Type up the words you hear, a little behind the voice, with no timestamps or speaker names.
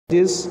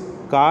Dishes,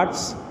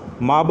 cards,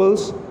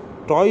 marbles,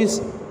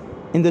 toys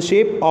in the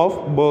shape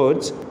of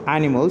birds,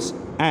 animals,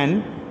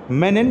 and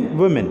men and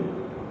women.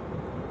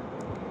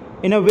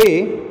 In a way,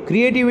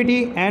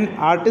 creativity and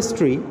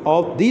artistry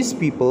of these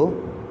people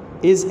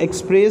is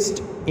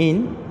expressed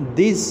in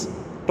these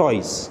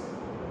toys.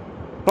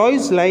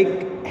 Toys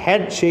like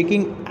head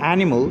shaking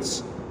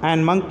animals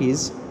and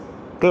monkeys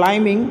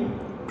climbing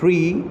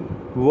tree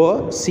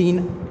were seen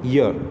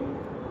here.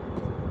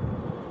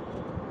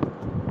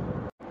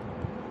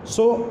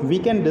 So we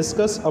can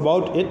discuss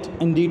about it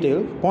in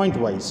detail point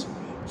wise.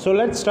 So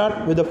let's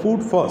start with the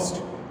food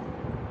first.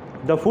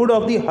 The food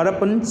of the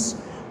Harappans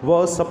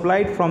was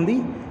supplied from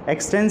the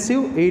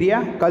extensive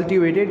area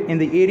cultivated in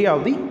the area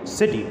of the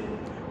city.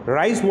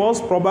 Rice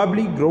was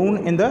probably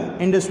grown in the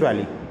Indus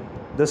Valley.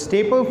 The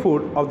staple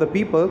food of the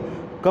people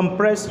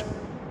compressed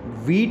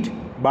wheat,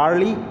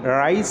 barley,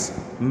 rice,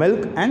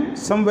 milk, and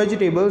some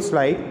vegetables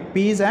like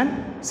peas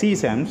and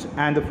sesame,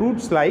 and the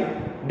fruits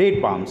like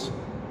date palms.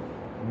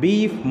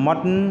 Beef,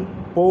 mutton,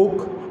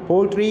 pork,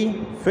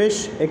 poultry,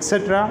 fish,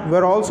 etc.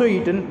 were also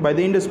eaten by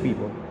the Indus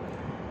people.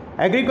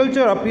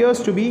 Agriculture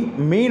appears to be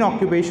main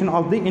occupation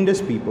of the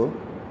Indus people.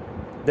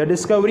 The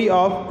discovery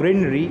of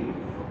granary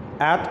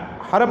at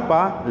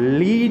Harappa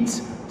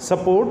leads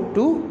support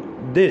to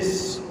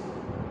this.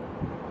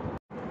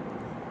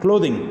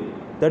 Clothing.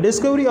 The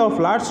discovery of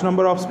large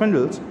number of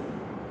spindles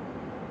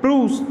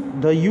proves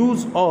the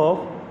use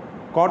of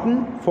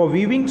cotton for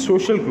weaving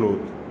social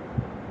clothes.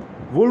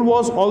 Wool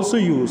was also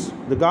used.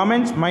 The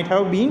garments might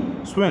have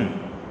been sewn.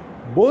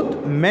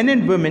 Both men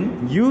and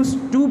women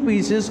used two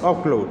pieces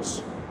of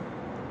clothes.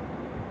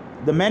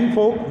 The men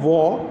folk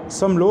wore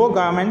some lower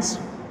garments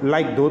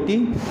like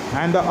dhoti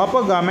and the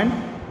upper garment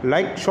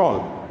like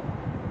shawl.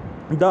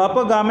 The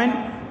upper garment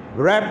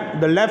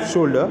wrapped the left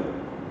shoulder.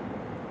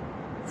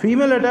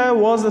 Female attire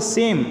was the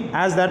same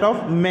as that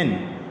of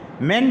men.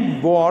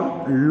 Men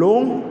wore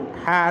long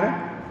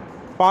hair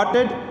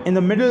parted in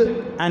the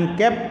middle and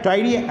kept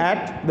tidy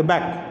at the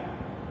back.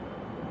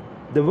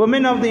 The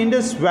women of the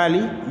Indus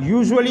Valley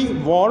usually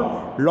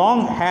wore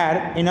long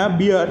hair in a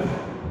beard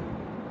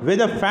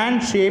with a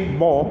fan-shaped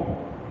bow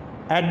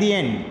at the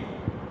end.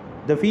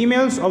 The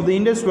females of the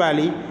Indus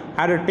Valley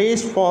had a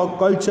taste for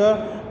culture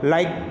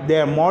like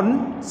their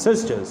modern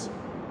sisters.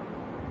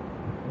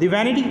 The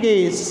vanity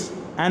case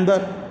and the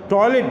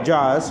toilet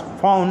jars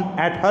found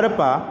at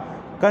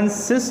Harappa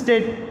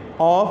consisted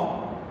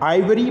of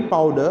ivory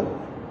powder,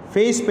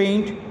 face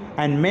paint,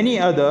 and many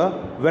other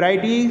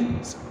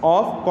varieties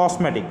of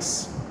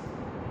cosmetics.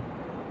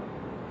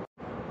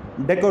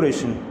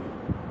 Decoration.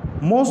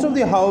 Most of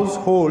the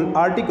household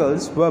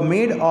articles were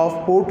made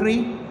of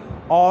pottery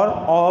or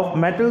of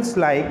metals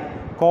like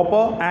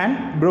copper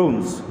and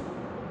bronze.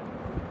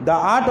 The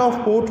art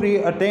of pottery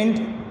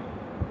attained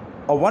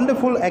a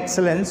wonderful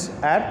excellence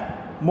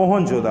at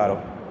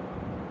Mohenjo-daro.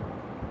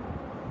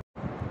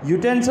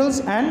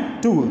 Utensils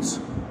and tools.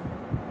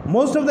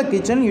 Most of the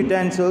kitchen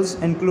utensils,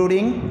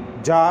 including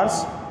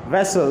jars,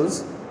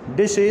 vessels,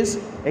 dishes,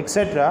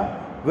 etc.,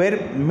 were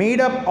made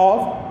up of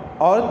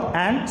earth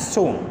and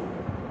stone.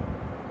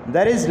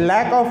 There is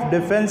lack of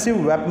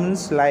defensive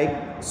weapons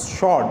like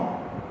sword.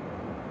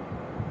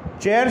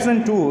 Chairs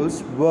and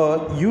tools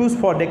were used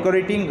for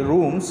decorating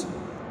rooms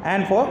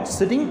and for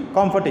sitting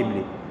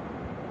comfortably.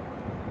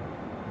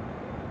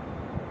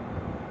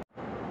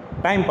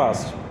 Time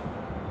passed.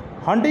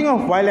 Hunting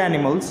of wild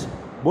animals,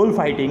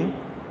 bullfighting,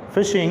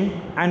 fishing,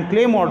 and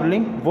clay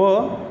modeling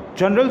were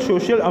general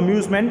social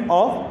amusement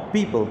of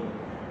people.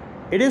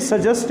 It is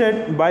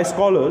suggested by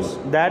scholars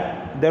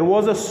that there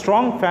was a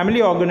strong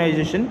family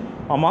organization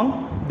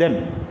among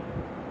them.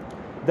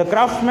 The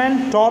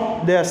craftsmen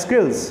taught their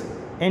skills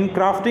in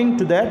crafting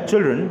to their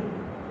children.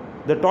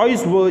 The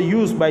toys were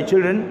used by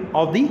children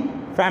of the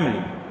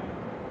family.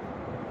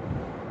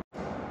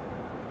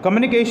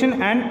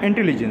 Communication and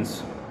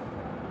intelligence.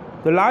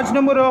 The large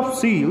number of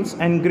seals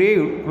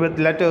engraved with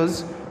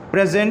letters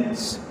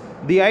presents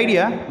the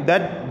idea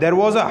that there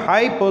was a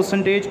high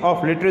percentage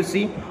of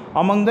literacy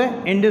among the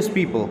Indus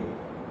people.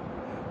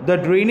 The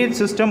drainage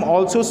system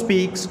also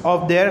speaks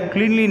of their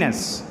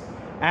cleanliness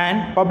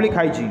and public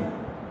hygiene.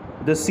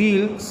 The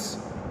seals,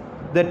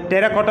 the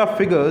terracotta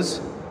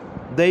figures,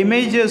 the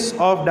images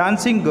of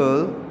dancing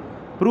girl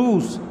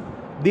proves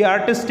the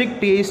artistic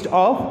taste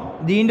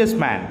of the Indus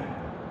man.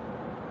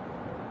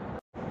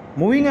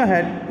 Moving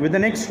ahead with the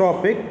next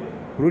topic,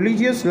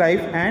 religious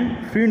life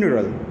and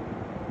funeral.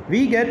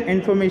 We get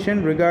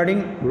information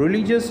regarding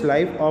religious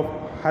life of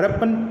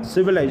Harappan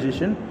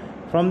civilization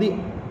from the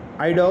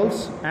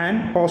idols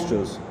and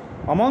posters.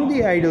 Among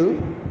the idol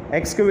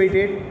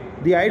excavated,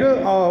 the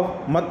idol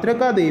of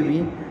Matraka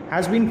Devi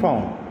has been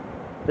found.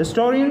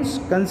 Historians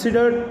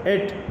considered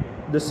it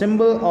the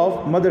symbol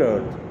of Mother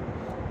Earth.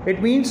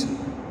 It means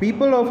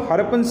people of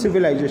Harappan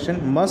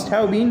civilization must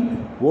have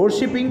been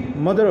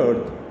worshipping Mother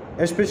Earth,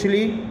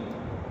 especially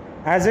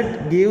as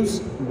it gives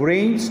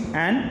grains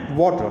and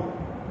water.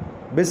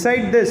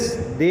 Beside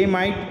this, they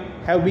might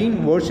have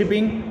been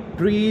worshipping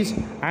trees,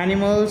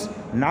 animals,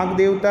 Nag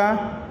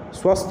Devta,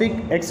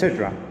 swastik,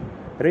 etc.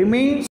 remains